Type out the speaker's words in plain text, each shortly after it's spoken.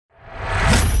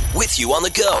with you on the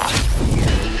go.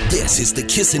 This is the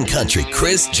Kissin' Country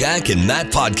Chris, Jack, and Matt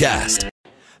podcast.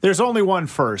 There's only one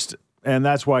first, and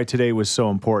that's why today was so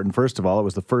important. First of all, it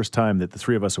was the first time that the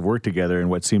three of us have worked together in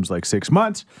what seems like 6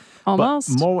 months.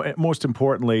 Almost. But most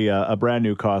importantly, a brand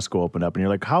new Costco opened up, and you're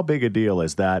like, how big a deal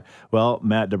is that? Well,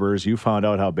 Matt DeBurs, you found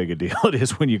out how big a deal it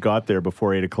is when you got there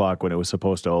before 8 o'clock when it was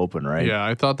supposed to open, right? Yeah,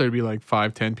 I thought there'd be like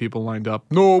 5-10 people lined up.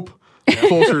 Nope.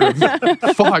 Closer to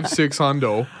 5-6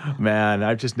 hundo. Man,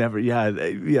 I've just never,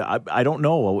 I don't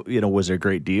know. Was there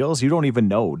great deals? You don't even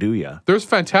know, do you? There's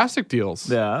fantastic deals.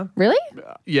 Yeah. Really?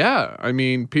 Yeah. I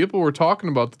mean, people were talking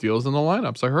about the deals in the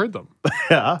lineups. I heard them.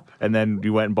 Yeah. And then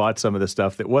you went and bought some of the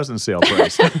stuff that wasn't sale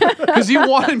price. Because you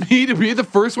wanted me to be the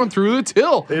first one through the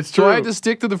till. It's so true. I had to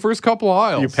stick to the first couple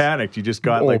aisles. You panicked. You just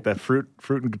got like that fruit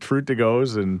to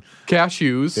goes and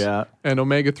cashews and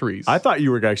omega-3s. I thought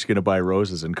you were actually going to buy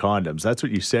roses and condoms. That's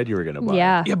what you said you were going to buy.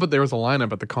 Yeah. Yeah, but there was a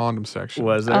lineup at the condom section.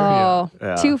 Was there? Oh,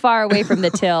 Yeah. too far away from the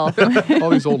till. All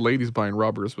these old ladies buying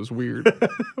rubbers was weird.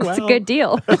 It's a good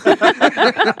deal.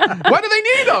 Why do they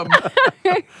need them?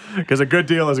 Because a good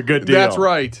deal is a good deal. That's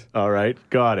right. All right.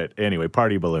 Got it. Anyway,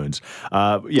 party balloons.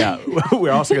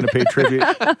 We're also going to pay tribute.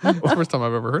 The first time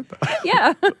I've ever heard that.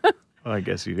 Yeah, Well, I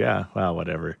guess well,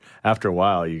 whatever. After a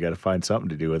while, you got to find something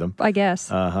to do with them. I guess.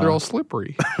 They're all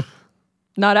slippery.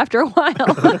 Not after a while.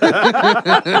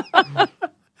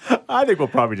 I think we'll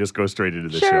probably just go straight into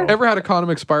the Sure. show. Ever had a condom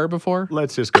expire before?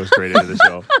 Let's just go straight into the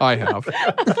show. I have.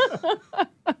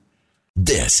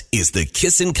 This is the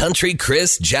Kissin' Country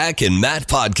Chris, Jack, and Matt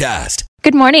podcast.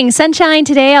 Good morning. Sunshine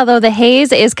today, although the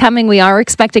haze is coming. We are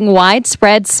expecting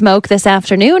widespread smoke this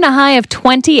afternoon, a high of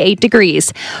 28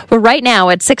 degrees. But right now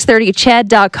at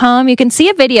 630ched.com, you can see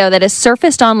a video that has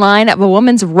surfaced online of a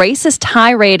woman's racist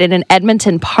tirade in an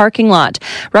Edmonton parking lot.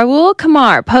 Raul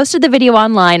Kamar posted the video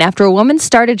online after a woman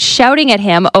started shouting at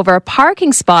him over a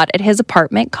parking spot at his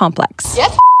apartment complex.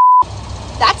 Yes,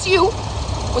 that's you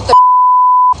with the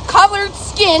colored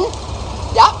skin.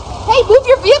 Yeah. Hey, move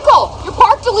your vehicle. You're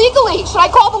parked illegally. Should I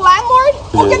call the landlord?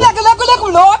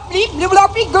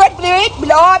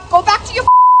 Go back to your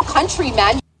country,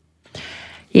 man.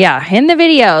 Yeah, in the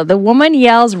video, the woman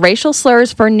yells racial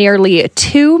slurs for nearly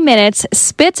 2 minutes,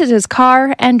 spits at his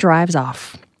car, and drives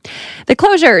off. The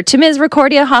closure to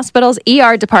Misericordia Hospital's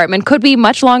ER department could be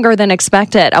much longer than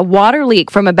expected. A water leak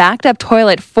from a backed-up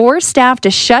toilet forced staff to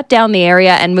shut down the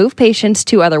area and move patients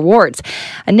to other wards.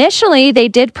 Initially, they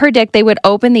did predict they would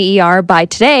open the ER by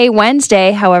today,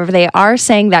 Wednesday. However, they are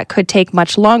saying that could take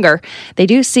much longer. They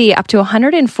do see up to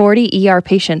 140 ER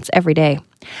patients every day.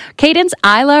 Cadence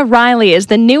Isla Riley is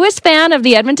the newest fan of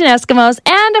the Edmonton Eskimos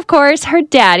and, of course, her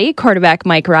daddy, quarterback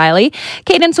Mike Riley.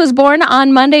 Cadence was born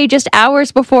on Monday just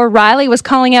hours before Riley was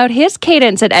calling out his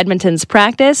cadence at Edmonton's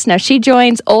practice. Now she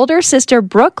joins older sister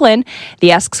Brooklyn.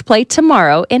 The Esks play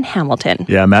tomorrow in Hamilton.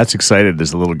 Yeah, Matt's excited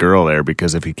as a little girl there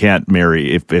because if he can't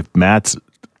marry, if Matt's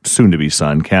soon-to-be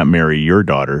son can't marry your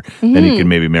daughter, then he can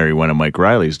maybe marry one of Mike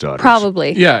Riley's daughters.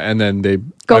 Probably. Yeah, and then I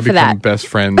for become that. best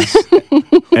friends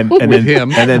And with then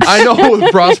him. And then I know the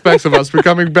prospects of us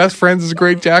becoming best friends is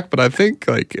great, Jack, but I think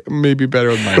maybe better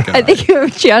with Mike and I think you have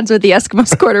a chance with the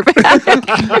Eskimos quarterback.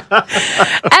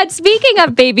 And speaking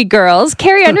of baby girls,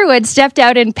 Carrie Underwood stepped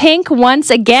out in pink once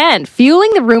again,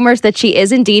 fueling the rumors that she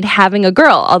is indeed having a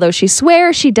girl, although she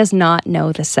swears she does not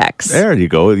know the sex. there you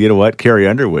go. You know what? Carrie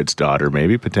Underwood's daughter,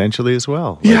 maybe potentially as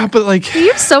well. Yeah, but You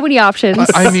have so many options.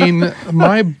 I mean,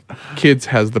 my kids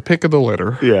has the pick of the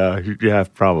litter. Yeah,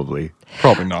 probably.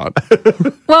 Probably not.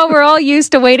 Well, we're all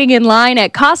used to waiting in line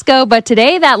at Costco, but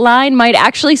today that line might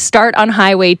actually start on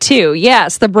Highway 2.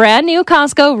 Yes, the brand new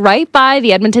Costco right by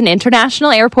the Edmonton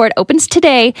International Airport opens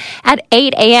today at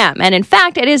 8 a.m. And in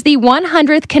fact, it is the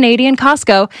 100th Canadian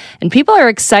Costco, and people are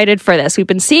excited for this. We've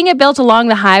been seeing it built along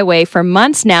the highway for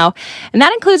months now, and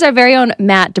that includes our very own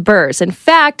Matt DeBurs. In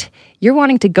fact, you're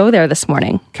wanting to go there this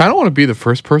morning. Kind of want to be the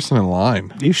first person in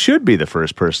line. You should be the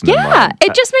first person in Yeah, line.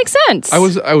 it just makes sense. I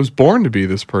was born to be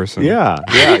this person. Yeah,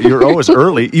 you're always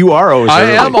early. You are always I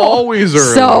early. am always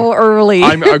early. so early.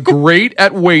 I'm great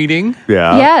at waiting.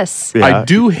 Yeah. Yes. Yeah. I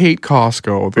do hate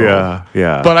Costco, though.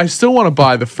 Yeah. But I still want to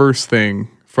buy the first thing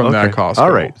from that Costco.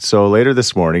 All right. So later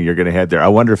this morning, you're going to head there. I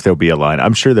wonder if there'll be a line.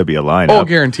 I'm sure there'll be a line. Oh,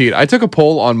 guaranteed. I took a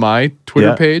poll on my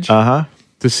Twitter page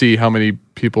to see how many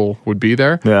people would be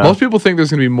there. Yeah. Most people think there's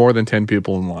going to be more than 10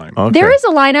 people in line. Okay. There is a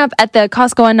lineup at the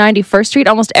Costco on 91st Street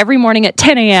almost every morning at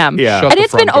 10 a.m. Yeah. Shut And the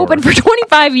it's been front door. open for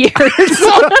 25 years.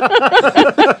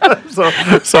 So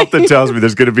something tells me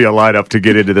there's going to be a lineup to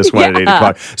get into this one at 8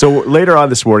 o'clock. So later on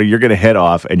this morning, you're going to head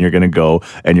off and you're going to go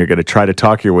and you're going to try to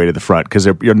talk your way to the front because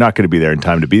you're not going to be there in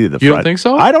time to be at the front. You don't think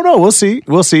so? I don't know. We'll see.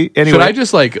 Anyway, Should I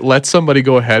just let somebody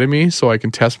go ahead of me so I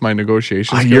can test my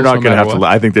negotiation skills? You're not no going to matter have to. what?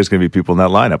 I think there's going to be people in that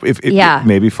lineup. If Yeah.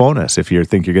 maybe phone us if you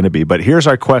think you're going to be. But here's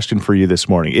our question for you this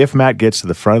morning. If Matt gets to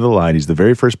the front of the line, he's the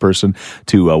very first person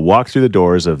to walk through the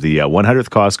doors of the 100th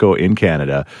Costco in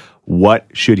Canada. What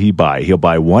should he buy? He'll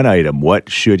buy one item. What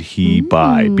should he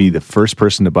buy? Be the first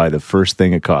person to buy the first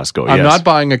thing at Costco. I'm Yes. not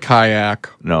buying a kayak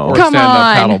No. or a Come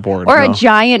stand-up on. paddleboard. Or a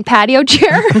giant patio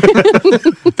chair.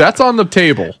 That's on the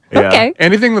table. Yeah. Okay.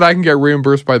 Anything that I can get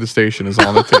reimbursed by the station is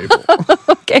on the table.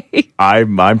 Okay.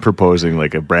 I'm proposing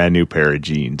like a brand new pair of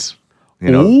jeans.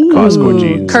 Costco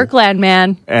jeans. Kirkland,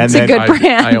 man. And It's then a good I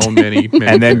brand. own many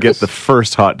And then get pairs. the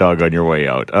first hot dog on your way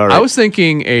out. All right. I was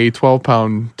thinking a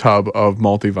 12-pound tub of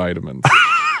multivitamins.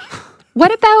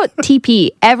 What about TP?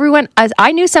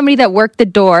 I knew somebody that worked the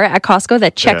door at Costco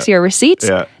that checks Yeah. your receipts.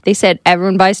 Yeah. They said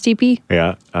everyone buys TP.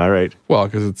 Yeah. All right. Well,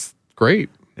 because it's great.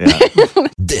 Yeah.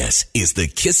 This is the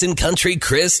Kissin' Country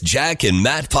Chris, Jack, and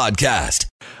Matt podcast.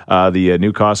 The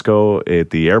new Costco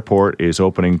at the airport is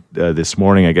opening this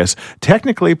morning, I guess.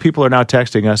 Technically, people are now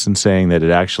texting us and saying that it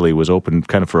actually was open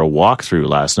kind of for a walkthrough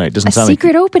last night. Doesn't A sound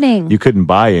secret like opening. you couldn't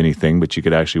buy anything, but you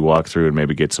could actually walk through and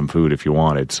maybe get some food if you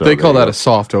wanted. So They call there you that a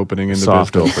soft opening in go. the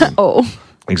soft business. opening. Oh.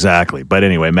 Exactly. But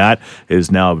anyway, Matt is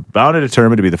now bound and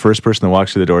determined to be the first person that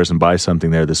walks through the doors and buys something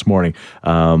there this morning.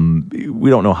 We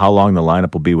don't know how long the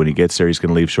lineup will be when he gets there. He's going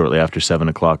to leave shortly after 7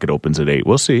 o'clock. It opens at 8.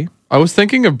 We'll see. I was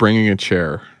thinking of bringing a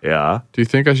chair. Yeah. Do you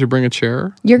think I should bring a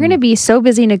chair? You're going to be so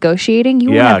busy negotiating, you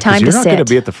won't Yeah, have because time you're to not sit. going to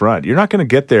be at the front. You're not going to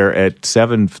get there at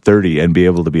 7:30 and be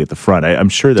able to be at the front. I'm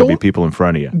sure there'll be Don't- people in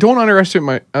front of you. Don't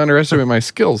underestimate my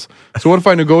skills. So what if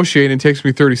I negotiate and it takes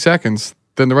me 30 seconds?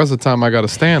 Then the rest of the time I got to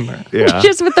stand there. Yeah.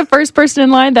 Just with the first person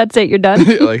in line, that's it. You're done.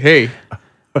 Like, hey,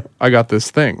 I got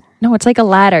this thing. No, it's like a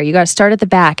ladder. You got to start at the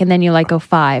back and then you go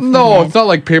 5. No, it's not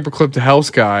like paperclip to house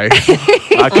guy.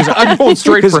 I'm going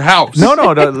straight for house.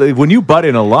 No. When you butt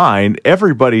in a line,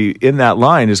 everybody in that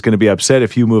line is going to be upset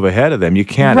if you move ahead of them. You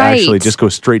can't Right. actually just go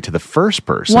straight to the first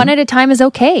person. One at a time is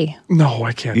okay. No,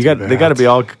 I can't. They got to that. be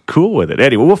all cool with it.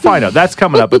 Anyway, we'll find out. That's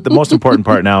coming up. But the most important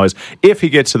part now is if he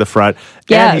gets to the front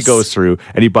and he Yes. goes through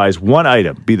and he buys one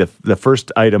item, be the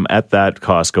first item at that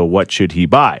Costco, what should he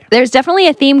buy? There's definitely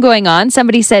a theme going on.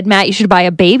 Somebody said, Matt, you should buy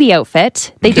a baby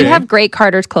outfit. They do Okay. have great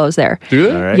Carter's clothes there. Do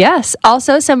they? All right. Yes.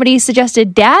 Also, somebody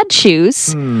suggested dad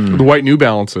shoes. The white New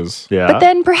Balances. Yeah. But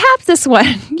then perhaps this one,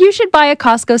 you should buy a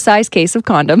Costco size case of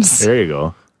condoms. There you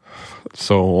go.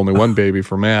 So only one baby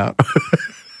for Matt.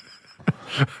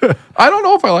 I don't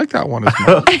know if I like that one as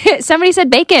much. Somebody said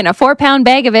bacon, a 4-pound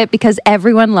bag of it because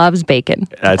everyone loves bacon.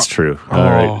 That's true. All Oh,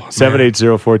 right. man.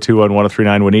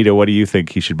 780-421-1039. Juanita, what do you think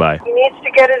he should buy? He needs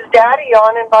to get his daddy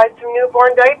on and buy some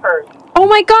newborn diapers. Oh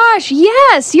my gosh,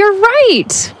 yes, you're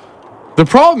right. The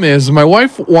problem is my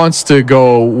wife wants to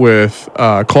go with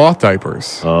cloth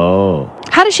diapers. Oh.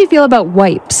 How does she feel about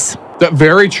wipes? That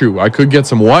very true. I could get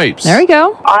some wipes. There we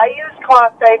go. I use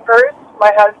cloth diapers.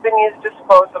 My husband used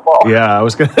disposable. Yeah, I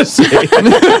was going to say. It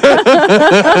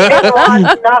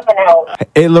wants nothing else.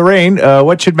 Hey, Lorraine,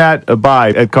 what should Matt buy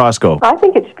at Costco? I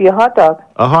think it should be a hot dog.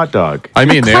 A hot dog. I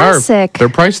mean, classic. they're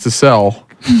priced to sell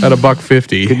at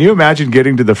 $1.50. Can you imagine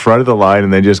getting to the front of the line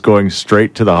and then just going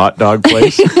straight to the hot dog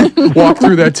place Walk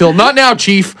through that till. Not now,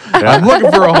 Chief. I'm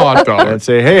looking for a hot dog. and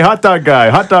say, hey, hot dog guy,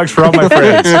 hot dogs for all my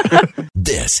friends?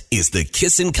 This is the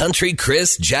Kissin' Country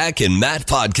Chris, Jack, and Matt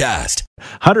podcast.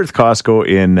 100th Costco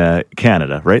in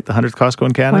Canada, right? The 100th Costco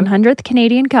in Canada? 100th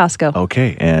Canadian Costco.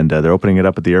 Okay, and they're opening it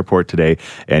up at the airport today,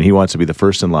 and he wants to be the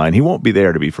first in line. He won't be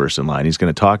there to be first in line. He's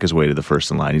going to talk his way to the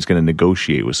first in line. He's going to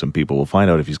negotiate with some people. We'll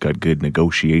find out if he's got good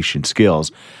negotiation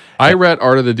skills. I read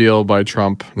Art of the Deal by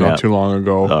Trump not Yeah. too long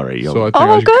ago. All right, so I think Oh,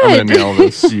 I'm going to good. nail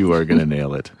this. You are going to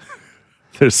nail it.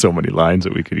 There's so many lines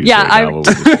that we could use Yeah, right now. I'm but we'll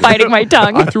just- biting my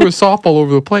tongue. I threw a softball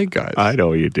over the plate, guys. I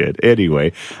know you did.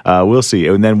 Anyway, we'll see.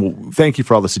 And then thank you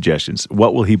for all the suggestions.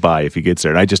 What will he buy if he gets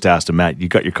there? And I just asked him, Matt, you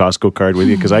got your Costco card with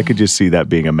you? Because I could just see that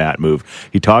being a Matt move.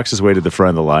 He talks his way to the front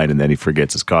of the line, and then he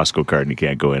forgets his Costco card, and he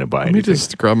can't go in and buy Let me anything.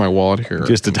 just grab my wallet here.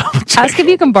 Just to double check. Ask if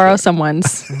you can borrow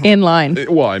someone's in line.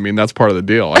 Well, I mean, that's part of the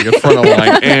deal. I get front of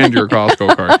line and your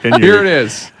Costco card. And Here your- it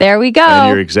is. There we go. And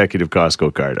your executive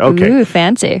Costco card. Okay. Ooh,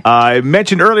 fancy. I mentioned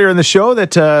mentioned earlier in the show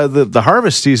that the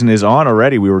harvest season is on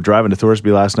already. We were driving to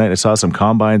Thorsby last night. I saw some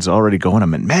combines already going. I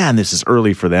mean, man, this is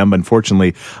early for them.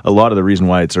 Unfortunately, a lot of the reason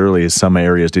why it's early is some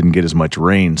areas didn't get as much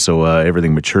rain, so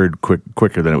everything matured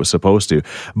quicker than it was supposed to.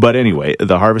 But anyway,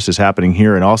 the harvest is happening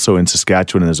here and also in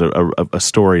Saskatchewan. And there's a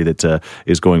story that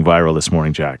is going viral this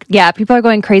morning, Jack. Yeah, people are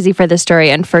going crazy for this story,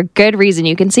 and for good reason.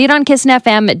 You can see it on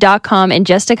kissinfm.com in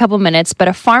just a couple minutes, but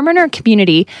a farmer in our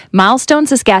community, Milestone,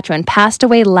 Saskatchewan, passed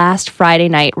away last Friday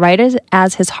night, right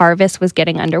as his harvest was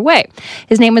getting underway.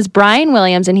 His name was Brian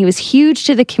Williams, and he was huge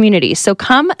to the community. So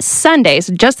come Sunday,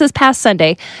 so just this past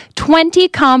Sunday, 20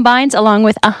 combines along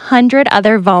with 100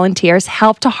 other volunteers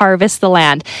helped to harvest the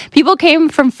land. People came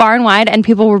from far and wide, and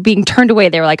people were being turned away.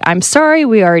 They were like, I'm sorry,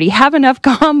 we already have enough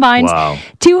combines. Wow.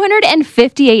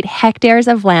 258 hectares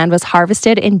of land was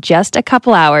harvested in just a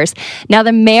couple hours. Now,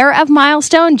 the mayor of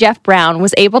Milestone, Jeff Brown,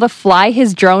 was able to fly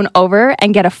his drone over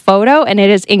and get a photo, and it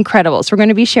is incredible. So we're going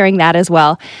to be sharing that as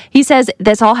well. He says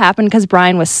this all happened because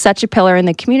Brian was such a pillar in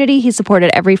the community. He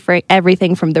supported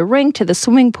everything from the rink to the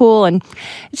swimming pool, and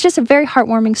it's just a very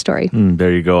heartwarming story.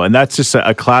 There you go. And that's just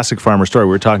a classic farmer story.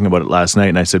 We were talking about it last night,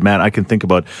 and I said, man, I can think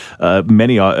about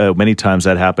many times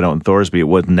that happened out in Thorsby. It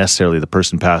wasn't necessarily the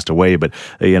person passed away, but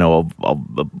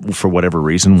for whatever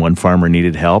reason, one farmer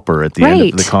needed help, or at the end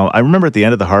of the I remember at the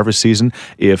end of the harvest season,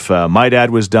 if my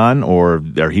dad was done or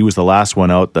he was the last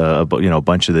one out, a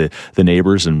bunch of the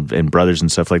neighbors and brothers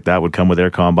and stuff like that would come with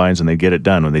their combines, and they'd get it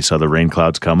done when they saw the rain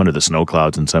clouds coming, or the snow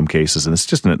clouds in some cases. And it's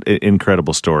just an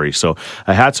incredible story. So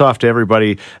hats off to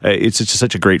everybody. It's just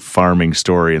such a great farming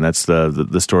story, and that's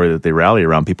the story that they rally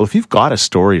around. People, if you've got a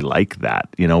story like that,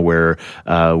 where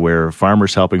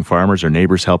farmers helping farmers or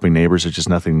neighbors helping neighbors, there's just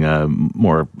nothing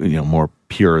more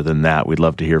pure than that. We'd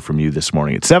love to hear from you this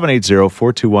morning at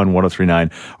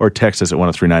 780-421-1039 or text us at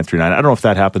 103939. I don't know if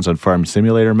that happens on Farm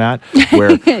Simulator, Matt,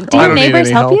 where do your neighbors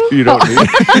help you? You don't need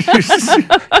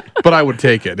But I would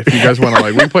take it if you guys want to,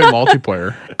 we play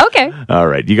multiplayer. Okay. All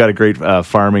right. You got a great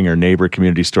farming or neighbor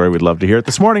community story. We'd love to hear it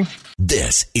this morning.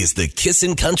 This is the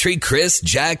Kissin' Country Chris,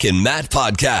 Jack, and Matt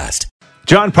podcast.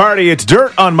 John Party, it's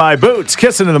Dirt on My Boots.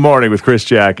 Kissing in the morning with Chris,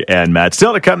 Jack, and Matt.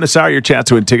 Still to come this hour, your chance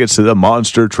to win tickets to the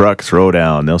Monster Truck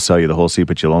Throwdown. They'll sell you the whole seat,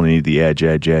 but you'll only need the edge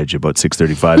about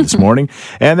 6:35 this morning.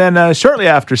 And then shortly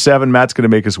after 7, Matt's going to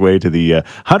make his way to the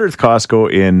 100th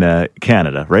Costco in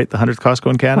Canada, right? The 100th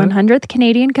Costco in Canada? 100th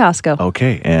Canadian Costco.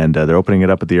 Okay, and they're opening it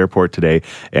up at the airport today,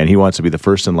 and he wants to be the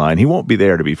first in line. He won't be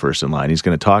there to be first in line. He's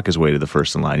going to talk his way to the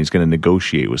first in line. He's going to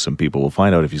negotiate with some people. We'll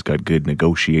find out if he's got good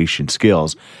negotiation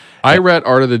skills. I read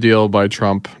Art of the Deal by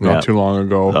Trump not too long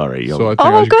ago. All right. So I think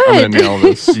I'm good. going to nail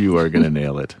this. You are going to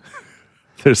nail it.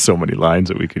 There's so many lines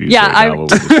that we could use. Yeah, right now,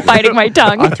 I'm biting my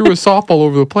tongue. I threw a softball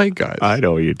over the plate, guys. I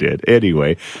know you did.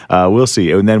 Anyway, we'll see.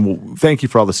 And then thank you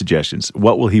for all the suggestions.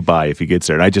 What will he buy if he gets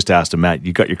there? And I just asked him, Matt,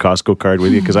 you got your Costco card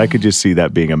with you? Because I could just see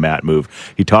that being a Matt move.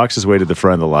 He talks his way to the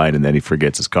front of the line, and then he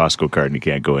forgets his Costco card, and he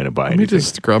can't go in and buy anything. Let me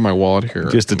just grab my wallet here.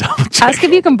 Just to double check. Ask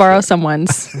if you can borrow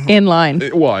someone's in line.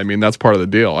 Well, I mean, that's part of the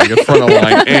deal. I get front of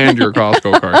line and your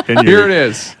Costco card. And here it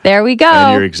is. There we go.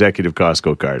 And your executive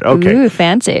Costco card. Okay. Ooh,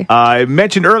 fancy. I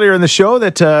mentioned earlier in the show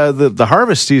that the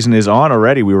harvest season is on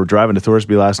already. We were driving to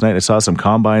Thorsby last night. I saw some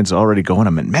combines already going. I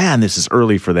mean, man, this is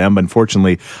early for them.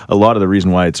 Unfortunately, a lot of the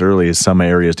reason why it's early is some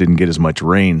areas didn't get as much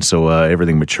rain, so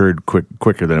everything matured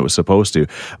quicker than it was supposed to.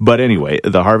 But anyway,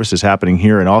 the harvest is happening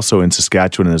here and also in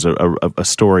Saskatchewan. And there's a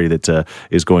story that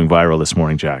is going viral this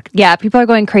morning, Jack. Yeah, people are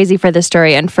going crazy for this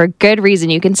story, and for good reason.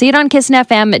 You can see it on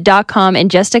kissinfm.com in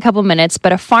just a couple minutes,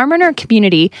 but a farmer in our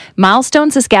community,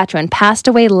 Milestone, Saskatchewan, passed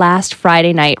away last Friday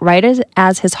night, right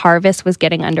as his harvest was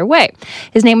getting underway.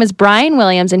 His name was Brian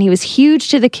Williams, and he was huge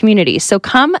to the community. So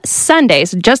come Sunday,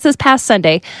 so just this past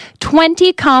Sunday,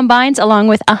 20 combines along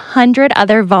with 100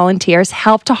 other volunteers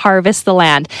helped to harvest the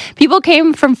land. People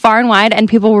came from far and wide, and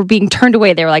people were being turned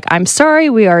away. They were like, I'm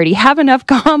sorry, we already have enough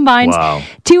combines. Wow.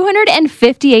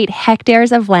 258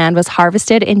 hectares of land was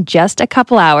harvested in just a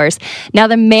couple hours. Now,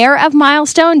 the mayor of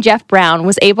Milestone, Jeff Brown,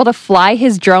 was able to fly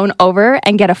his drone over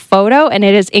and get a photo, and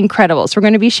it is incredible. So we're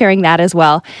going to be sharing that as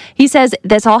well. He says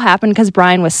this all happened because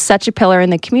Brian was such a pillar in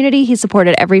the community. He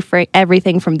supported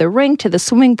everything from the rink to the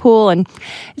swimming pool, and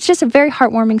it's just a very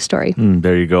heartwarming story.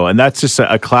 There you go. And that's just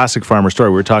a classic farmer story.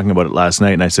 We were talking about it last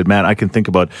night, and I said, man, I can think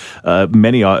about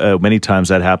many times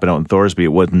that happened out in Thorsby. It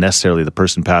wasn't necessarily the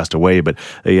person passed away, but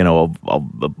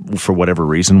for whatever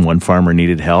reason, one farmer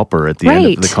needed help, or at the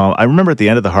end of the I remember at the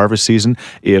end of the harvest season,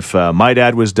 if my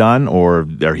dad was done or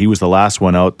he was the last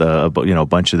one out, a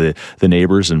bunch of the the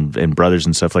neighbors and brothers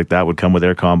and stuff like that would come with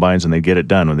their combines and they'd get it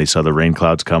done when they saw the rain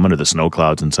clouds coming or the snow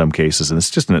clouds in some cases. And it's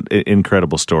just an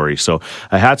incredible story. So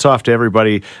hats off to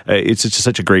everybody. It's just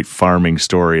such a great farming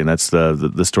story, and that's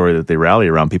the story that they rally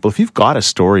around. People, if you've got a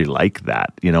story like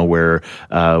that, where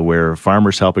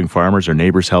farmers helping farmers or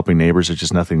neighbors helping neighbors, there's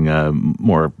just nothing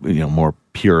more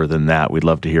pure than that. We'd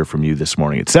love to hear from you this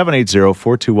morning. It's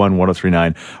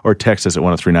 780-421-1039 or text us at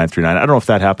 103939. I don't know if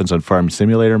that happens on Farm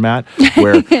Simulator, Matt,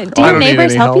 where Do your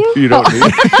neighbors help you? You don't need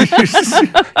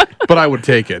But I would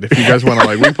take it if you guys want to,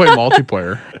 we play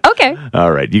multiplayer. Okay.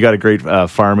 All right. You got a great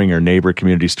farming or neighbor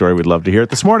community story. We'd love to hear it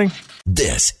this morning.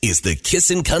 This is the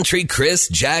Kissin' Country Chris,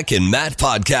 Jack, and Matt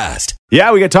podcast.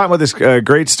 Yeah, we got talking about this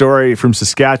great story from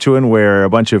Saskatchewan where a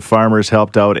bunch of farmers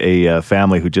helped out a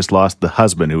family who just lost the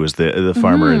husband, who was the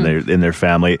farmer in their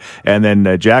family. And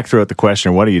then Jack threw out the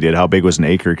question, one of you did, how big was an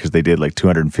acre? Because they did like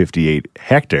 258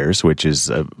 hectares, which is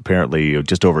apparently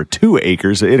just over 2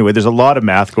 acres. Anyway, there's a lot of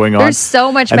math going on. There's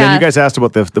so much math. And then you math. guys asked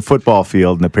about the football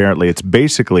field, and apparently it's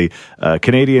basically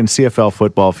Canadian CFL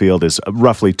football field is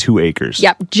roughly 2 acres.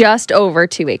 Yep, just over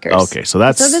 2 acres. Okay, so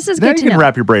this is good now to you can know.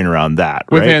 wrap your brain around that,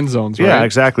 With right? end zones, Yeah, right?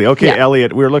 exactly. Okay, Yeah.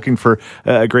 Elliot, we're looking for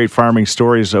great farming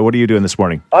stories. What are you doing this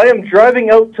morning? I am driving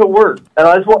out to work, and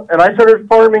I started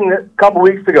farming a couple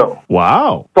weeks ago.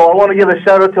 Wow. So I want to give a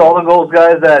shout out to all of those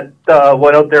guys that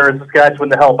went out there in Saskatchewan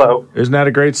to help out. Isn't that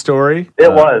a great story?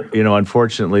 It was.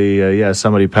 Unfortunately,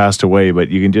 somebody passed away, but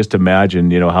you can just imagine,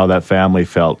 how that family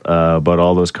felt about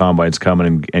all those combines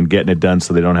coming and getting it done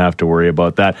so they don't have to worry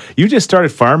about that. You just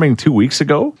started farming 2 weeks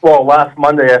ago? Well, last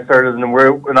Monday I started, and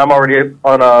I'm already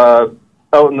on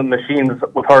out in the machines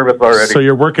with harvest already. So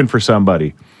you're working for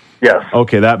somebody. Yes.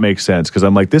 Okay, that makes sense, because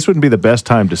I'm like, this wouldn't be the best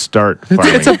time to start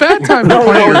farming. It's a bad time to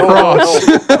plant your crops.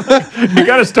 You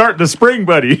got to start in the spring,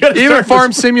 buddy. You gotta Even start in the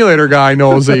Farm Simulator guy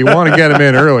knows that you want to get him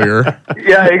in earlier.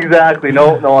 Yeah, exactly.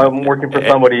 No, I'm working for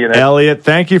somebody in it. Elliot,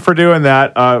 thank you for doing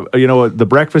that. The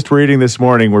breakfast we're eating this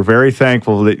morning, we're very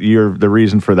thankful that you're the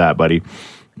reason for that, buddy.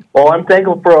 Well, I'm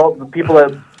thankful for all the people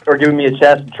that are giving me a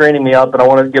chance and training me up, and I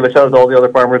want to give a shout out to all the other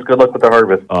farmers. Good luck with their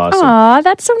harvest. Awesome. Aw,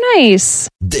 that's so nice.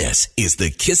 This is the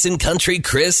Kissin' Country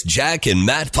Chris, Jack, and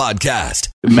Matt podcast.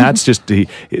 Matt's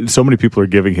so many people are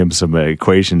giving him some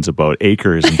equations about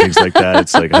acres and things like that.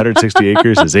 It's like 160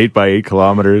 acres is 8 by 8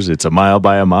 kilometers. It's a mile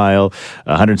by a mile.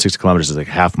 160 kilometers is like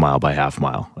half mile by half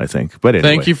mile, I think. But anyway.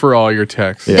 Thank you for all your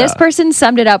texts. Yeah. This person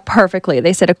summed it up perfectly.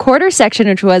 They said a quarter section,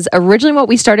 which was originally what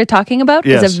we started talking about,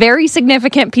 Yes. is a very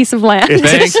significant piece of land.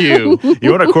 Thank you.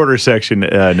 You own a quarter section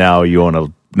now. You own a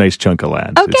nice chunk of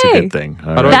land. It's a Okay. good thing.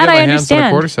 All How do right. I That get my I hands on a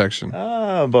understand. quarter section?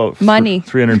 About Money.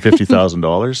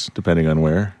 $350,000, depending on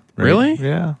where. Right? Really?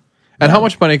 Yeah. And how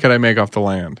much money could I make off the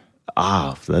land?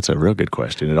 That's a real good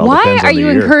question. It all Why depends on are the you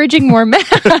year. encouraging more math?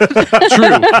 True.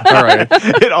 All right.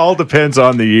 It all depends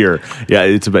on the year. Yeah,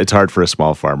 it's hard for a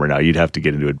small farmer now. You'd have to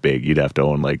get into it big. You'd have to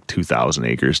own like 2,000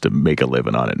 acres to make a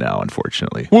living on it now,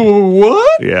 unfortunately.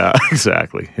 What? Yeah,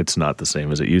 exactly. It's not the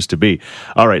same as it used to be.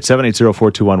 All right,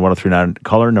 780-421-1039.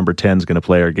 Caller number 10 is going to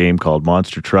play our game called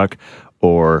Monster Truck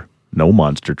or No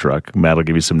Monster Truck. Matt will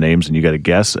give you some names, and you got to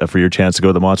guess for your chance to go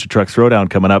to the Monster Truck Throwdown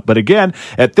coming up. But again,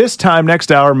 at this time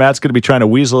next hour, Matt's going to be trying to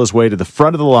weasel his way to the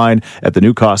front of the line at the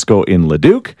new Costco in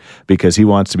Leduc because he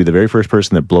wants to be the very first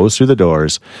person that blows through the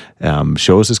doors,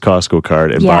 shows his Costco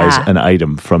card, and Yeah. buys an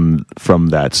item from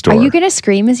that store. Are you going to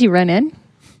scream as you run in?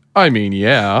 I mean,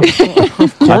 yeah.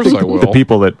 Of course I will. The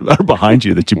people that are behind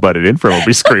you that you butted in from will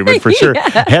be screaming for sure.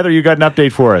 Heather, you got an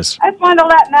update for us. I just wanted to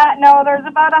let Matt know there's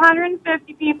about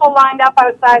 150 people lined up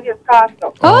outside his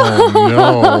Costco.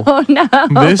 Oh, Oh, no.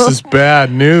 no. This is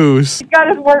bad news. He's got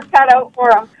his work cut out for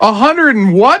him. 100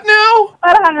 and what now?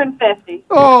 About 150.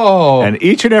 Oh. And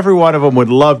each and every one of them would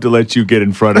love to let you get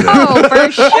in front of them. Oh,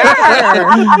 for sure.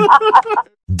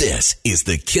 This is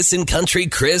the Kissin' Country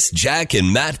Chris, Jack,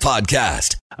 and Matt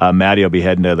podcast. Maddie will be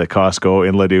heading to the Costco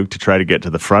in Leduc to try to get to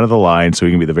the front of the line so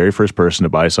he can be the very first person to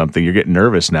buy something. You're getting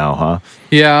nervous now, huh?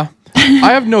 Yeah.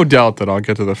 I have no doubt that I'll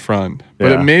get to the front, but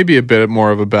Yeah. it may be a bit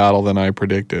more of a battle than I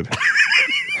predicted.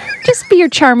 Just be your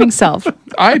charming self.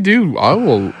 I do. I'm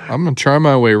going to try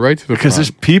my way right to the Because front.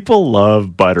 there's people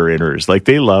love butter inners. Like,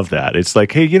 they love that. It's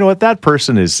like, hey, you know what? That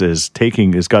person has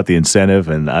got the incentive,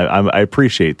 and I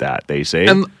appreciate that, they say.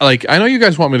 And like, I know you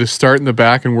guys want me to start in the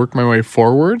back and work my way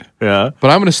forward, yeah. but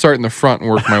I'm going to start in the front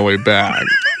and work my way back.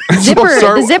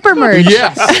 The zipper merge.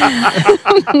 Yes.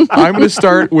 I'm going to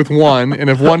start with 1, and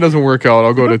if 1 doesn't work out,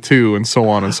 I'll go to 2, and so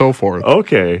on and so forth.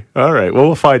 Okay. All right. Well,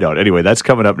 we'll find out. Anyway, that's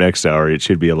coming up next hour. It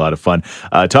should be a lot of fun.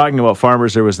 Talking about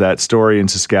farmers, there was that story in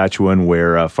Saskatchewan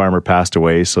where a farmer passed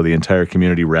away, so the entire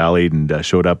community rallied and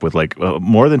showed up with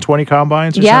more than 20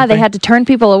 combines or Yeah, something? they had to turn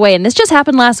people away. And this just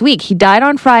happened last week. He died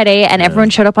on Friday, and everyone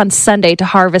showed up on Sunday to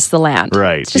harvest the land.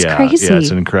 Right. It's just yeah. crazy. Yeah,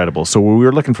 it's incredible. So we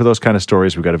were looking for those kind of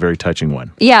stories. We've got a very touching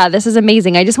one. Yeah, this is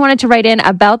amazing. I just wanted to write in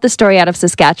about the story out of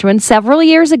Saskatchewan. Several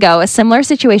years ago, a similar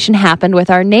situation happened with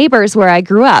our neighbors where I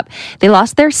grew up. They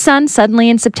lost their son suddenly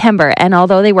in September, and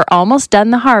although they were almost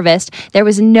done the harvest, there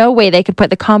was no way they could put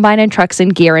the combine and trucks in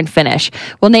gear and finish.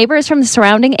 Well, neighbors from the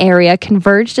surrounding area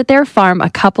converged at their farm a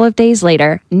couple of days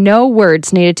later. No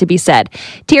words needed to be said.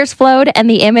 Tears flowed, and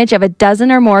the image of a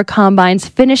dozen or more combines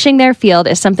finishing their field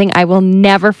is something I will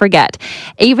never forget.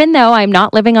 Even though I'm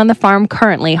not living on the farm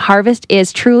currently, harvest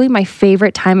is truly my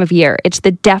favorite time of year. It's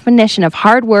the definition of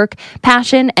hard work,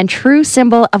 passion, and true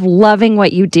symbol of loving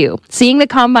what you do. Seeing the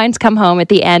combines come home at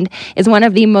the end is one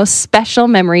of the most special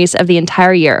memories of the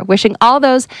entire year. Wishing all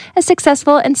those a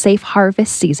successful and safe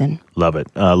harvest season. Love it.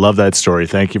 Love that story.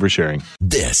 Thank you for sharing.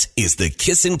 This is the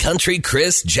Kissin' Country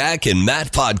Chris, Jack, and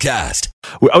Matt podcast.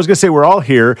 I was going to say we're all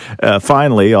here,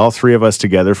 finally, all three of us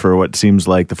together for what seems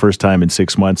like the first time in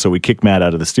 6 months. So we kick Matt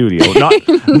out of the studio.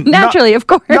 Naturally, of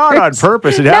course. Not on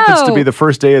purpose. It happens to be the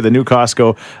first day of the new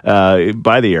Costco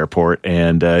by the airport,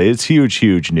 and it's huge,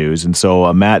 huge news. And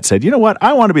so Matt said, you know what?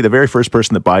 I want to be the very first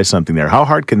person that buys something there. How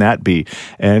hard can that be?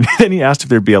 And then he asked if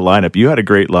there'd be a lineup. You had a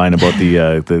great line about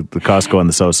the Costco on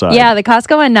the south side. Yeah, the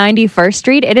Costco on 91st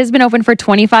Street. It has been open for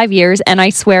 25 years, and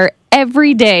I swear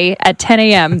every day at 10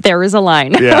 a.m. there is a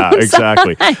line. Yeah,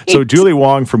 exactly. So Julie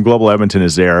Wong from Global Edmonton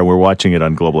is there. We're watching it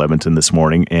on Global Edmonton this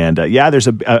morning. And there's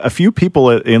a few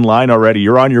people in line already.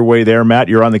 You're on your way there, Matt.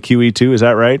 You're on the QE2. Is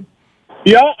that right?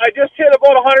 Yeah, I just hit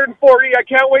about 140. I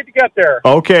can't wait to get there.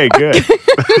 Okay, good.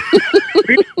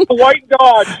 The white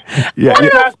Dodge. Yeah,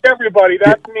 past everybody.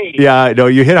 That's me. Yeah, no,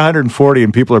 you hit 140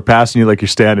 and people are passing you like you're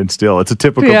standing still. It's a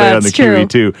typical day on the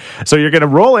QE2. So you're going to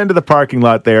roll into the parking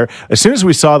lot there. As soon as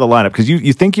we saw the lineup, because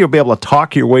you think you'll be able to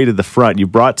talk your way to the front, you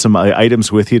brought some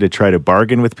items with you to try to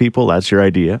bargain with people. That's your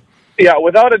idea? Yeah,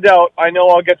 without a doubt, I know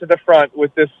I'll get to the front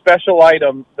with this special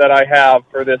item that I have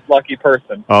for this lucky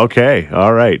person. Okay,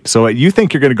 all right. So you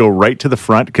think you're going to go right to the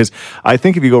front? Because I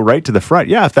think if you go right to the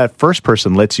front, if that first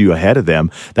person lets you ahead of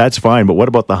them, that's fine. But what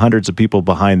about the hundreds of people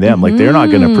behind them? Like, they're not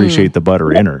going to appreciate the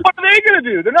butter in her. What are they going to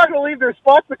do? They're not going to leave their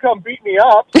spots to come beat me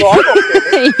up. So I'm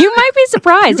okay. You might be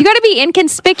surprised. You got to be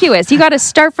inconspicuous. You got to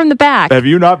start from the back. Have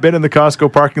you not been in the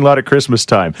Costco parking lot at Christmas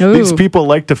time? Ooh. These people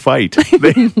like to fight.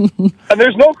 And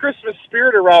there's no Christmas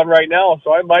spirit around right now,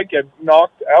 so I might get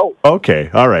knocked out. Okay,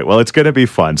 all right. Well, it's going to be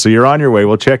fun. So you're on your way.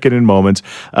 We'll check it in moments.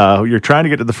 You're trying to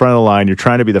get to the front of the line. You're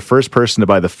trying to be the first person to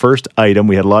buy the first item.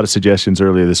 We had a lot of suggestions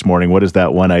earlier this morning. What is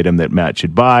that one item that Matt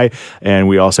should buy? And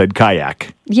we all said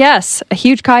kayak. Yes, a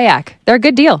huge kayak. They're a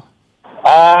good deal.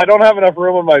 I don't have enough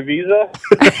room on my Visa.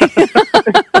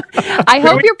 I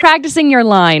hope you're practicing your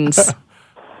lines.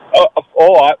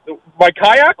 My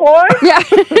kayak line? Yeah.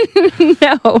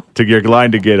 No. To your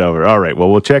line to get over. All right.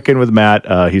 Well, we'll check in with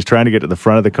Matt. He's trying to get to the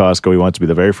front of the Costco. He wants to be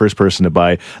the very first person to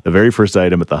buy the very first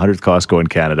item at the 100th Costco in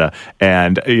Canada.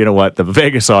 And you know what? The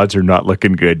Vegas odds are not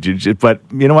looking good. But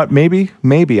you know what? Maybe.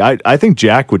 I think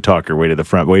Jack would talk her way to the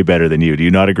front way better than you. Do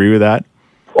you not agree with that?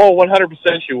 Oh,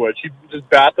 100% she would. She'd just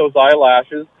bat those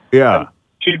eyelashes. Yeah.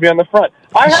 She'd be on the front.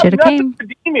 I have Should've nothing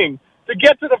redeeming to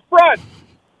get to the front.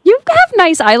 You have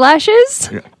nice eyelashes.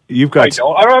 Yeah. I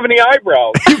don't have any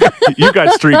eyebrows. You've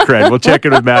got street cred. We'll check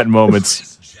in with Matt in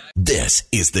moments. This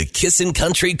is the Kissin'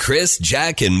 Country Chris,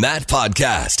 Jack, and Matt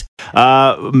podcast.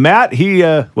 Matt,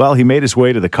 he made his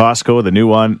way to the Costco, the new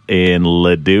one in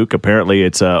Leduc. Apparently,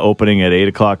 it's opening at 8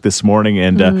 o'clock this morning,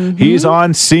 and he's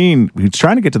on scene. He's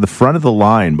trying to get to the front of the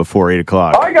line before 8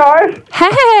 o'clock. Hi, guys.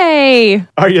 Hey.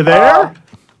 Are you there?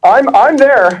 I'm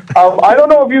there. I don't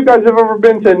know if you guys have ever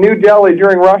been to New Delhi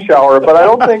during rush hour, but I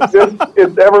don't think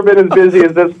it's ever been as busy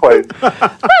as this place.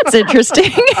 That's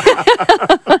interesting.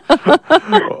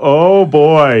 Oh,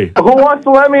 boy. Who wants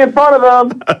to let me in front of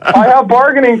them? I have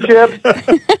bargaining chips.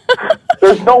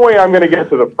 There's no way I'm going to get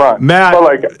to the front. Matt.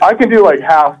 But, I can do,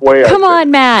 halfway. Come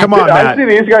on, Matt. Come on, I Matt. see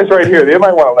these guys right here. They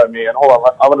might want to let me in. Hold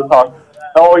on. I'm going to talk.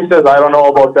 Oh, he says, I don't know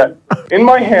about that. In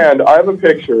my hand, I have a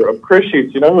picture of Chris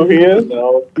Sheets. You know who he is?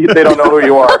 No. They don't know who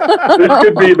you are. This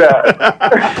could be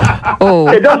bad. Oh.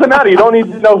 It doesn't matter. You don't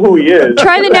need to know who he is.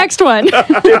 Try the next one.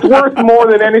 It's worth more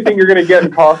than anything you're going to get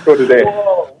in Costco today.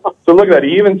 So look at that.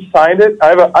 He even signed it.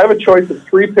 I have a choice of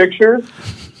 3 pictures.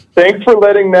 Thanks for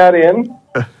letting Matt in.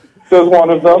 says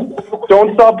one of them.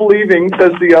 Don't stop believing,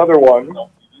 says the other one.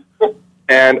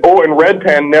 And red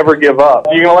pen, never give up.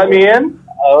 You gonna let me in?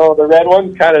 Oh, the red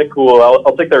one's kind of cool.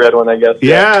 I'll take the red one, I guess.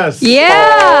 Yes.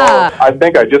 Yeah. Oh, I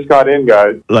think I just got in,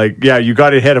 guys. You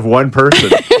got ahead of one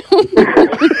person.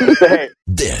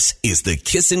 This is the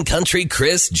Kissin' Country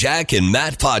Chris, Jack, and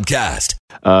Matt podcast.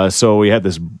 So we had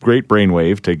this great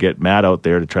brainwave to get Matt out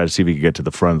there to try to see if he could get to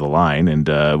the front of the line. And,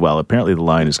 apparently the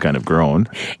line has kind of grown.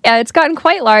 Yeah, it's gotten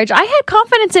quite large. I had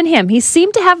confidence in him. He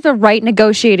seemed to have the right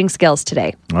negotiating skills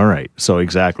today. All right. So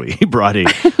exactly. He brought a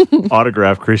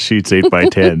autographed Chris Sheets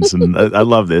 8x10s. And I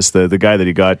love this. The guy that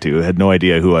he got to had no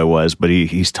idea who I was, but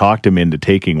he's talked him into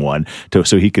taking one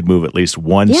so he could move at least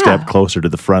one step closer to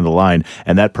the front of the line.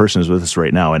 And that person is with us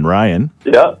right now. And Ryan.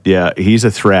 Yeah. Yeah, he's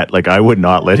a threat. I would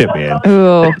not let him in. Ooh.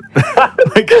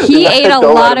 He ate a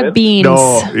lot of beans.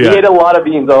 No, He ate a lot of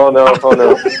beans. Oh no.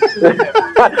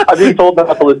 I'm being told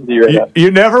not to listen to you right now.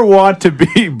 You never want to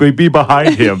be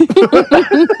behind him. All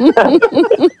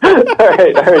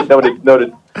right.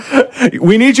 Noted.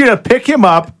 We need you to pick him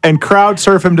up and crowd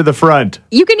surf him to the front.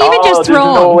 You can even just throw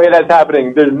There's no him. way that's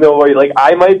happening. There's no way.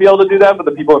 I might be able to do that, but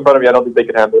the people in front of me, I don't think they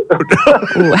can handle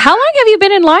it. Ooh, how long have you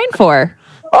been in line for?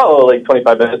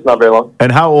 25 minutes, not very long. And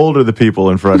how old are the people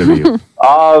in front of you?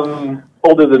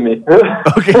 Older than me.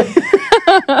 Okay.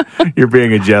 You're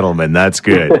being a gentleman. That's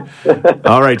good.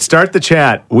 All right, start the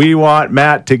chat. We want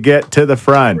Matt to get to the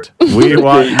front. We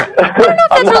want...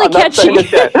 I don't know if that's really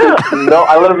catchy. No,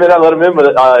 I let him in,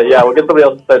 but we'll get somebody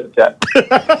else to start the chat.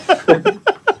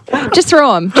 Just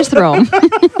throw him.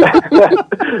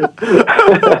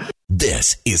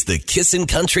 This is the Kissin'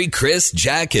 Country Chris,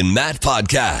 Jack, and Matt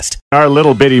podcast. Our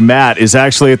little bitty Matt is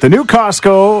actually at the new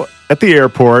Costco at the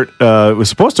airport. It was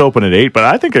supposed to open at 8, but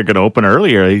I think they're going to open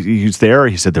earlier. He's there.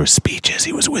 He said there were speeches.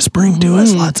 He was whispering to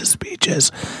us, lots of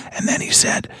speeches. And then he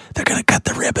said, they're going to cut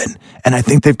the ribbon. And I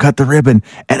think they've cut the ribbon.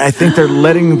 And I think they're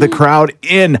letting the crowd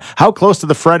in. How close to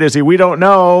the front is he? We don't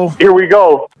know. Here we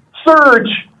go. Surge.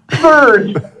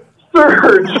 Sam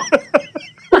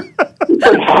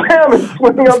is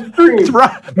swimming upstream.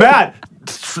 Matt,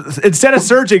 instead of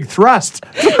surging, thrust.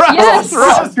 Yes.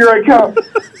 Thrust, here I come.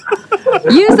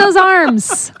 Use those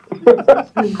arms.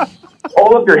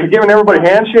 All up here. He's giving everybody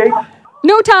handshakes.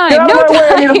 No time. Get out No of my way. I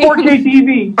time. need a 4K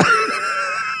TV.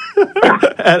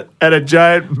 and a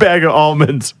giant bag of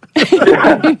almonds.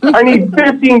 I need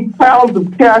 15 pounds of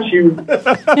cashews.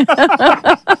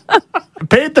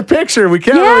 Paint the picture. We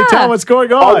can't really tell what's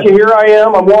going on. Okay, here I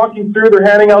am. I'm walking through. They're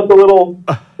handing out the little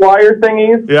flyer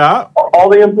thingies. Yeah. All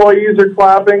the employees are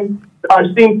clapping.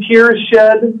 I've seen tears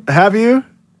shed. Have you?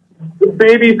 The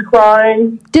baby's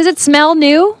crying. Does it smell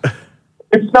new?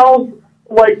 It smells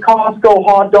like Costco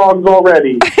hot dogs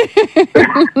already.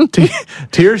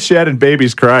 Tears shed and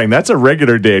babies crying. That's a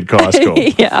regular day at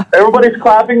Costco. Yeah. Everybody's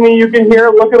clapping me. You can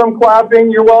hear. Look at them clapping.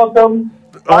 You're welcome.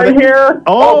 I'm here.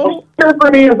 Oh. Cheer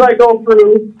for me as I go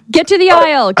through. Get to the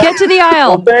aisle. Get to the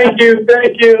Well, aisle. thank you.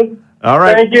 All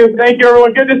right. Thank you,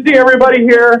 everyone. Good to see everybody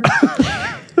here.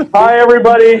 Hi,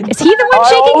 everybody. Is he the one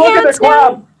shaking look hands at the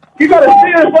clap. now? You got to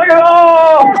see this. Look at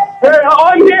hey,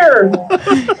 I'm here.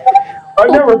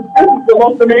 This is the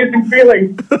most amazing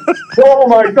feeling. Oh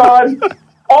my God!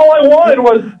 All I wanted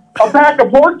was a pack of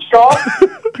pork chops.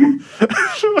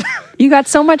 You got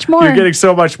so much more. You're getting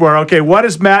so much more. Okay, what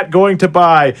is Matt going to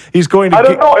buy? He's going to. I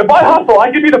don't know. If I hustle,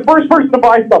 I could be the first person to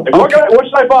buy something. Okay. What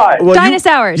should I buy? Well,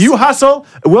 Dinosaurs. You hustle.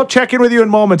 We'll check in with you in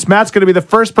moments. Matt's going to be the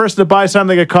first person to buy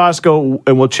something at Costco,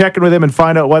 and we'll check in with him and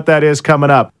find out what that is coming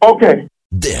up. Okay.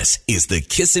 This is the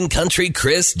Kissin' Country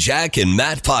Chris, Jack, and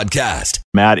Matt podcast.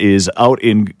 Matt is out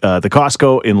in the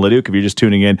Costco in Leduc. If you're just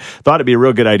tuning in, thought it'd be a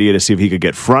real good idea to see if he could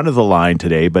get front of the line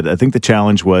today. But I think the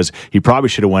challenge was he probably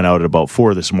should have went out at about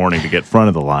 4 this morning to get front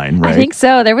of the line. Right? I think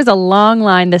so. There was a long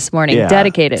line this morning,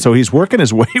 dedicated. So he's working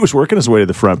his way. He was working his way to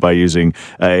the front by using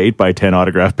 8x10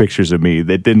 autographed pictures of me.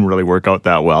 That didn't really work out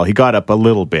that well. He got up a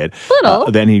little bit.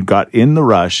 Then he got in the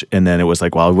rush, and then it was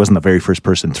like, well, he wasn't the very first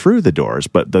person through the doors,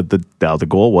 but the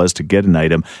goal was to get an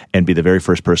item and be the very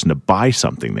first person to buy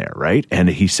something there, right? And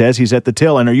he says he's at the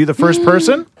till. And are you the first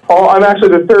person? Oh, I'm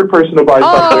actually the third person to buy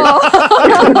something.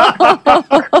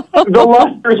 The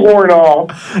luster's worn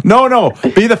off. No.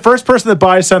 Be the first person to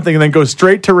buy something and then go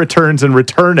straight to returns and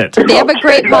return it. They have a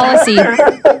great policy.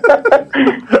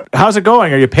 How's it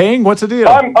going? Are you paying? What's the deal?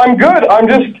 I'm good. I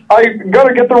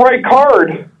gotta get the right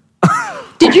card.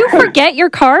 Did you forget your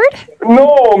card?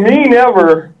 No, me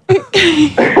never.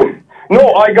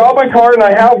 No, I got my card and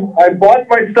I bought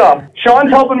my stuff. Sean's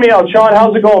helping me out. Sean,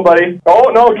 how's it going, buddy?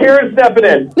 Oh, no, Karen's stepping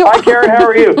in. Hi, Karen, how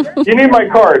are you? You need my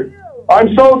card.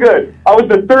 I'm so good. I was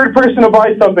the third person to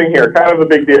buy something here. Kind of a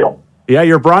big deal. Yeah,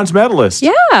 you're a bronze medalist.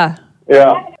 Yeah.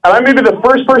 Yeah. And I may be the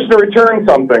first person to return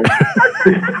something.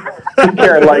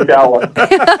 Karen liked that one.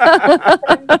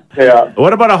 Yeah.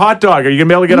 What about a hot dog? Are you going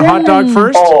to be able to get a hot dog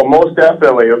first? Oh, most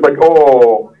definitely. It's like,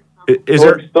 Is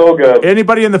looks there so good.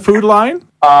 anybody in the food line?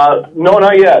 No,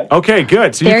 not yet. Okay,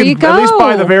 good. So There you you can at least go.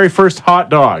 buy the very first hot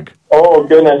dog. Oh,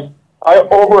 goodness. I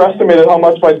overestimated how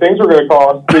much my things were going to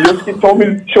cost. They just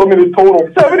showed me the total.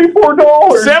 $74.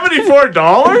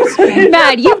 $74?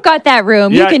 Matt, you've got that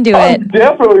room. Yeah, You can do I'm it.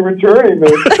 definitely returning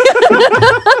this.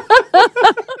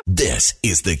 This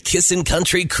is the Kissin'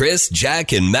 Country Chris,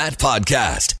 Jack, and Matt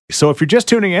podcast. So if you're just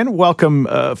tuning in, welcome,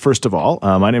 first of all.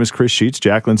 My name is Chris Sheets.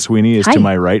 Jacqueline Sweeney is Hi. to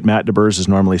my right. Matt DeBurs is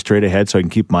normally straight ahead, so I can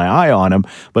keep my eye on him.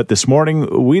 But this morning,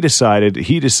 he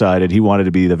decided he wanted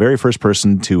to be the very first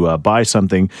person to buy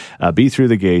something, be through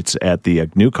the gates at the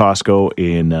new Costco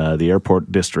in the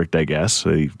airport district, I guess.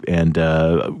 And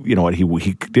you know what? He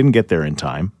didn't get there in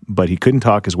time, but he couldn't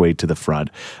talk his way to the front.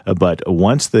 But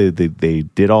once they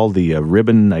did all the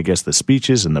ribbon, I guess the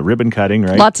speeches and the ribbon cutting,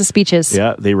 right? Lots of speeches.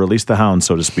 Yeah, they released the hound,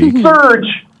 so to speak.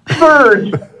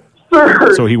 Surge.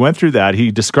 So he went through that.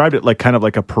 He described it like kind of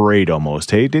like a parade almost.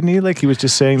 Hey, didn't he? Like he was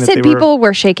just saying that Said people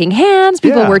were shaking hands,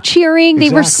 people Yeah, were cheering. They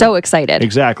were exactly. so excited.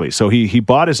 Exactly. So he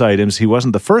bought his items. He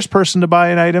wasn't the first person to buy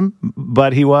an item,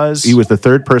 but he was the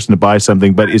third person to buy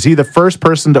something. But is he the first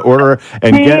person to order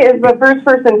and He get? is the first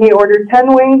person. He ordered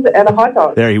 10 wings and a hot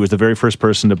dog. There, he was the very first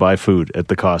person to buy food at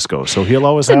the Costco. So he'll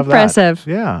always It's have impressive. that.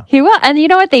 Yeah. He will. And you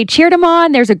know what? They cheered him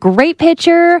on. There's a great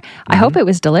picture. I hope it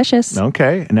was delicious.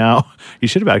 Okay. Now he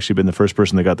should have actually been the first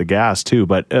person that got the gas too.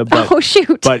 But Oh,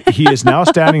 shoot. But he is now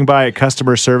standing by at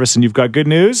customer service, and you've got good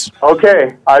news.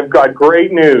 Okay, I've got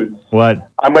great news. What?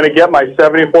 I'm going to get my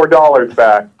 $74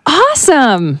 back.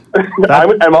 Awesome.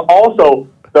 I'm also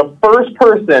the first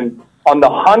person on the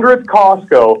 100th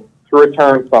Costco to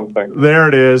return something. There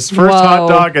it is. First Whoa. hot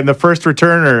dog and the first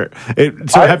returner.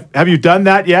 Have you done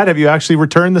that yet? Have you actually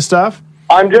returned the stuff?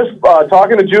 I'm just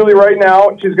talking to Julie right now.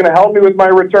 She's going to help me with my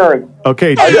return.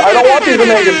 Okay. I don't want these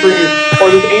omega-3s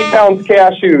or this 8 pounds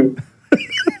cashews.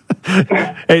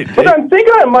 Hey, But I'm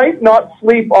thinking I might not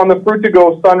sleep on the Fruit to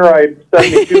Go Sunrise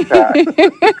 72 pack.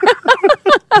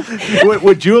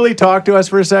 would Julie talk to us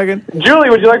for a second? Julie,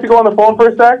 would you like to go on the phone for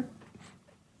a sec?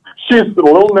 She's a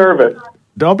little nervous.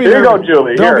 Don't be Here you nervous. go,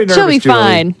 Julie. Don't Here. be nervous, She'll be Julie.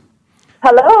 fine.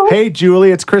 Hello? Hey,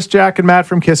 Julie, it's Chris, Jack, and Matt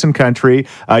from Kissin' Country.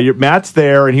 Matt's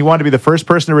there, and he wanted to be the first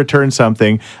person to return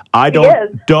something. I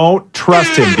don't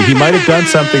trust him. He might have done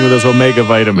something with those omega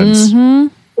vitamins.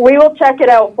 Mm-hmm. We will check it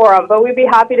out for him, but we'd be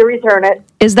happy to return it.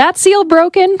 Is that seal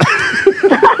broken?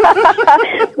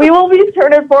 We will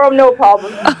return it for him, no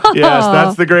problem. Yes,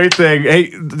 that's the great thing.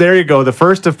 Hey, there you go. The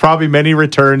first of probably many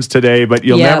returns today, but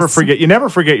you'll Yes. never forget. You never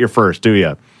forget your first, do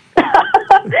you?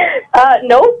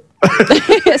 Nope.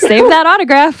 Save that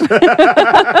autograph.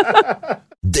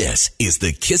 This is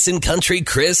the Kissin' Country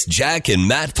Chris, Jack, and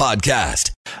Matt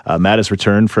podcast. Matt has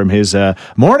returned from his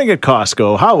morning at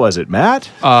Costco. How was it, Matt?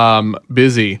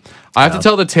 Busy. I have to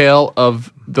tell the tale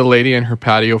of the lady and her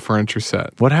patio furniture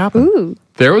set. What happened? Ooh.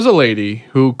 There was a lady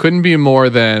who couldn't be more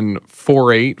than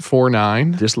 4'8",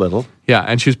 4'9". Just little. Yeah,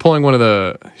 and she was pulling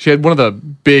she had one of the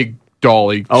big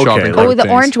dolly shopping like- cart Oh, the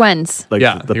things. orange ones. Like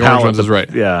Yeah, the orange ones is right.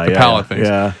 Yeah, the pallet things.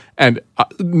 Yeah. And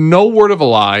no word of a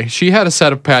lie, she had a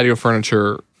set of patio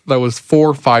furniture that was 4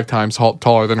 or 5 times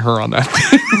taller than her on that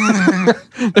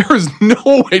thing. There was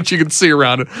no way she could see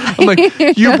around it. I'm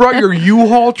like, you brought your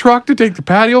U-Haul truck to take the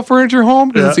patio furniture home?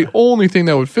 Because it's the only thing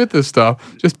that would fit this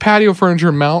stuff. Just patio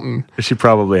furniture mountain. She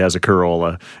probably has a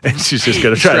Corolla, and she's just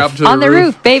going to try Strapped to to On the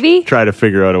roof, baby. try to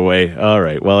figure out a way. All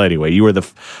right. Well, anyway, you were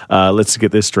let's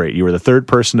get this straight. You were the third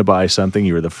person to buy something.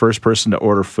 You were the first person to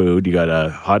order food. You got a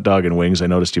hot dog and wings. I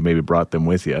noticed you maybe brought them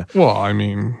with you. Well, I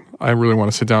mean, I really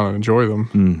want to sit down and enjoy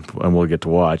them. And we'll get to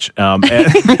watch.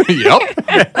 Yep.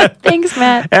 Thanks,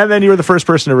 Matt. And then you were the first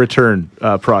person to return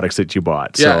products that you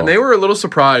bought. Yeah, so. and they were a little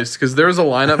surprised because there was a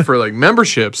lineup for like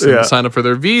memberships and Yeah. sign up for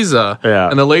their Visa. Yeah.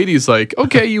 And the lady's like,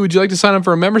 okay, would you like to sign up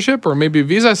for a membership or maybe a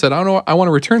Visa? I said, I don't know, I want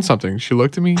to return something. She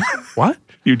looked at me, what?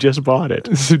 You just bought it.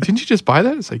 So didn't you just buy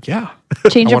that? It's like, yeah.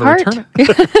 Change I of want heart. to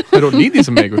return it. I don't need these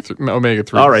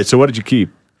omega-3s. All right. So what did you keep?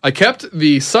 I kept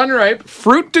the Sunripe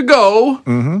Fruit to Go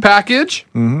package.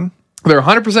 Mm-hmm. They're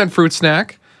 100% fruit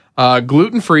snack,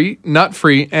 gluten-free,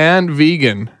 nut-free, and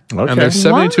vegan. Okay. And there's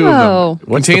 72 Wow. of them.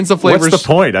 Contains the flavors. What's the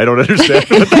point? I don't understand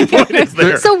what the point is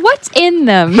there. So what's in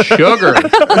them? Sugar.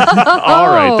 All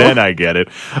right, then I get it.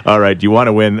 All right, do you want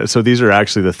to win? So these are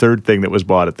actually the third thing that was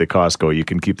bought at the Costco. You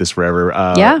can keep this forever.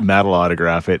 Yeah. Matt will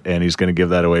autograph it, and he's going to give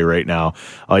that away right now.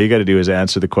 All you got to do is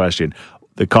answer the question.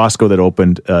 The Costco that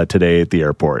opened today at the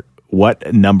airport,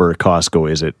 what number Costco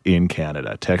is it in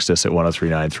Canada? Text us at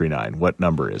 103939. What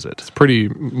number is it? It's a pretty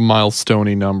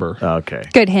milestone-y number. Okay.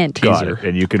 Good hint. Got it.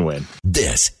 And you can win.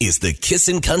 This is the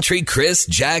Kissin' Country Chris,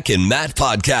 Jack, and Matt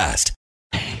podcast.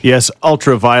 Yes,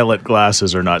 ultraviolet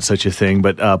glasses are not such a thing,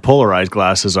 but polarized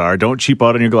glasses are. Don't cheap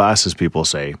out on your glasses, people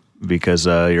say, because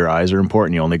your eyes are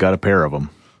important. You only got a pair of them.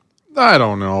 I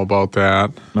don't know about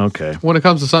that. Okay. When it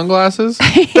comes to sunglasses,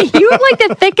 just You have like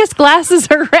the thickest glasses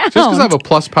around. because I have a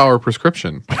plus power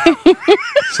prescription.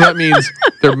 So that means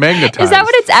they're magnetized. Is that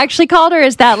what it's actually called, or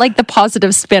is that like the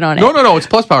positive spin on it? No, it's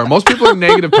plus power. Most people are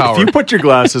negative power. If you put your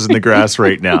glasses in the grass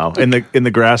right now, in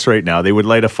the grass right now, they would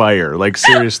light a fire. Like,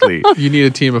 seriously. You need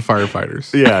a team of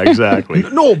firefighters. Yeah, exactly.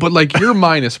 No, but like you're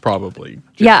minus probably.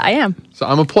 Yeah, I am. So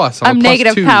I'm a plus. I'm a plus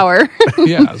negative 2. power.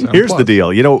 Yeah. So I'm Here's plus. the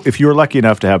deal. You know, if you were lucky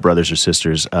enough to have brothers or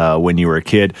sisters when you were a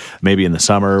kid, maybe in the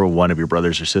summer, one of your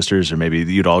brothers or sisters, or maybe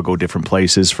you'd all go different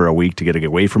places for a week to get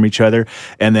away from each other.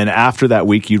 And then after that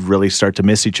week, you'd really start to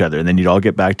miss each other. And then you'd all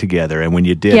get back together. And when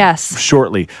you did, Yes.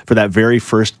 shortly, for that very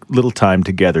first little time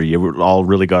together, you all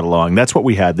really got along. That's what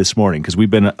we had this morning, because we've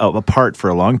been apart for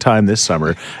a long time this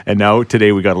summer. And now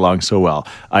today we got along so well.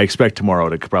 I expect tomorrow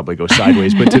to probably go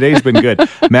sideways, but today's been good.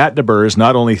 Matt DeBurr is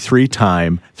not only 3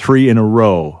 in a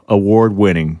row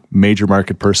award-winning Major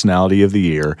Market Personality of the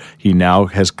Year. He now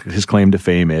has his claim to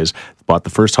fame is bought the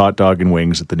first hot dog and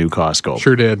wings at the new Costco.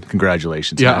 Sure did.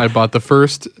 Congratulations. Yeah, Matt. I bought the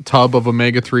first tub of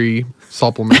omega-3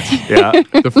 supplements. Yeah.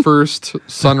 The first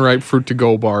Sunripe fruit to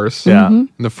go bars. Yeah. And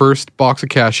the first box of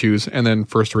cashews, and then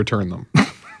first return them.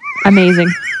 Amazing.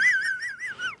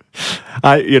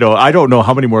 I don't know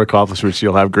how many more accomplishments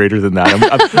you'll have greater than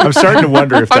that. I'm starting to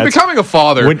wonder if I'm that's becoming a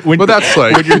father, but that's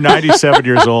like when you're 97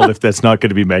 years old, if that's not going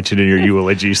to be mentioned in your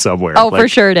eulogy somewhere. Oh, for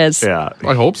sure it is. Yeah.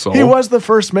 I hope so. He was the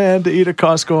first man to eat a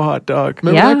Costco hot dog.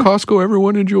 Remember Yeah. that Costco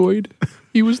everyone enjoyed?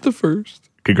 He was the first.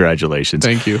 Congratulations.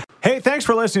 Thank you. Hey, thanks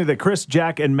for listening to the Chris,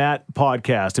 Jack, and Matt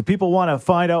podcast. If people want to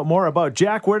find out more about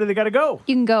Jack, where do they got to go?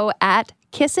 You can go at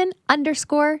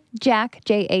kissin_Jack,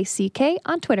 Jack,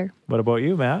 on Twitter. What about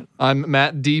you, Matt? I'm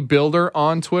Matt D. Builder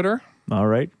on Twitter. All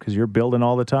right, because you're building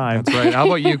all the time. That's right. How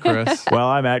about you, Chris? Well,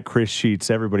 I'm at Chris Sheets.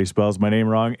 Everybody spells my name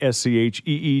wrong, Scheetz.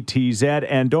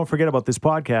 And don't forget about this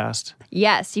podcast.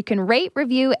 Yes, you can rate,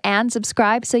 review, and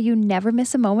subscribe so you never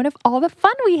miss a moment of all the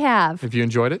fun we have. If you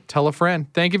enjoyed it, tell a friend.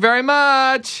 Thank you very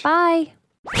much. Bye.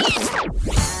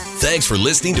 Thanks for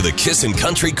listening to the Kissin'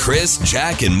 Country Chris,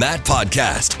 Jack, and Matt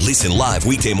podcast. Listen live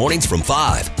weekday mornings from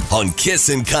 5 on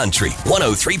Kissin' Country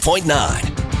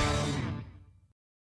 103.9.